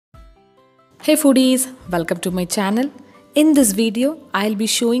Hey foodies, welcome to my channel. In this video, I'll be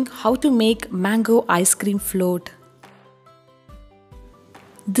showing how to make mango ice cream float.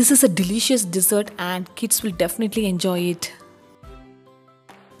 This is a delicious dessert and kids will definitely enjoy it.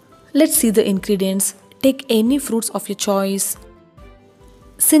 Let's see the ingredients. Take any fruits of your choice.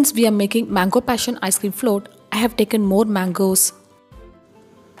 Since we are making mango passion ice cream float, I have taken more mangoes.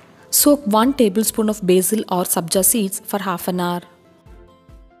 Soak 1 tablespoon of basil or sabja seeds for half an hour.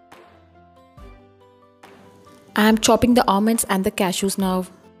 I am chopping the almonds and the cashews now.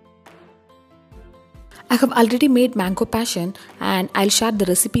 I have already made mango passion and I'll share the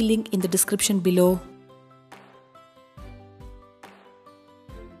recipe link in the description below.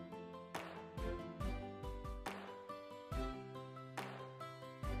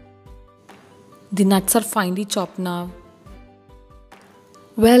 The nuts are finely chopped now.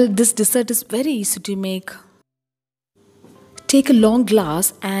 Well, this dessert is very easy to make. Take a long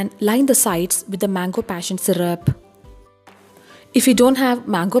glass and line the sides with the mango passion syrup. If you don't have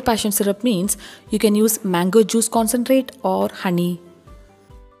mango passion syrup means you can use mango juice concentrate or honey.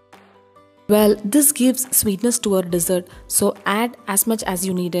 Well, this gives sweetness to our dessert, so add as much as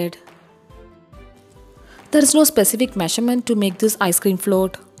you needed. There is no specific measurement to make this ice cream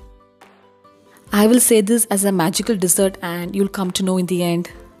float. I will say this as a magical dessert and you'll come to know in the end.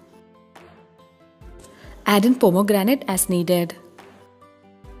 Add in pomegranate as needed.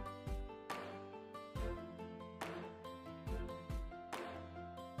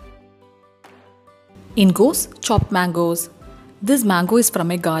 In goes chopped mangoes. This mango is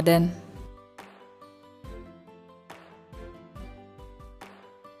from a garden.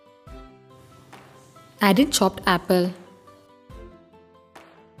 Add in chopped apple.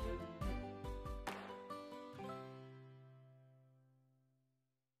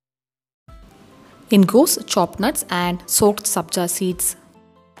 In goes chopped nuts and soaked sabja seeds.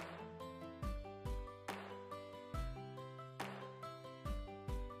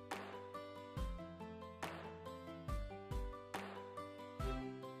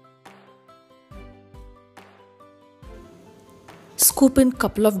 Scoop in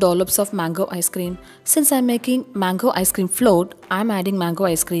couple of dollops of mango ice cream. Since I'm making mango ice cream float, I'm adding mango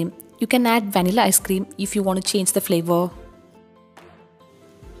ice cream. You can add vanilla ice cream if you want to change the flavor.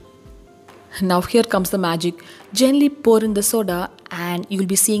 Now here comes the magic. Gently pour in the soda and you'll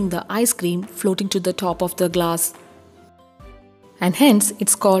be seeing the ice cream floating to the top of the glass. And hence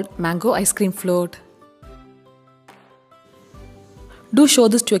it's called mango ice cream float. Do show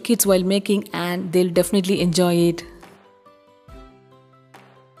this to your kids while making and they'll definitely enjoy it.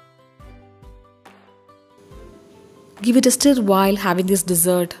 Give it a stir while having this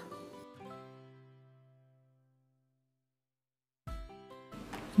dessert.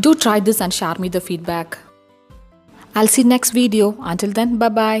 Do try this and share me the feedback. I'll see you next video. Until then, bye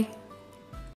bye.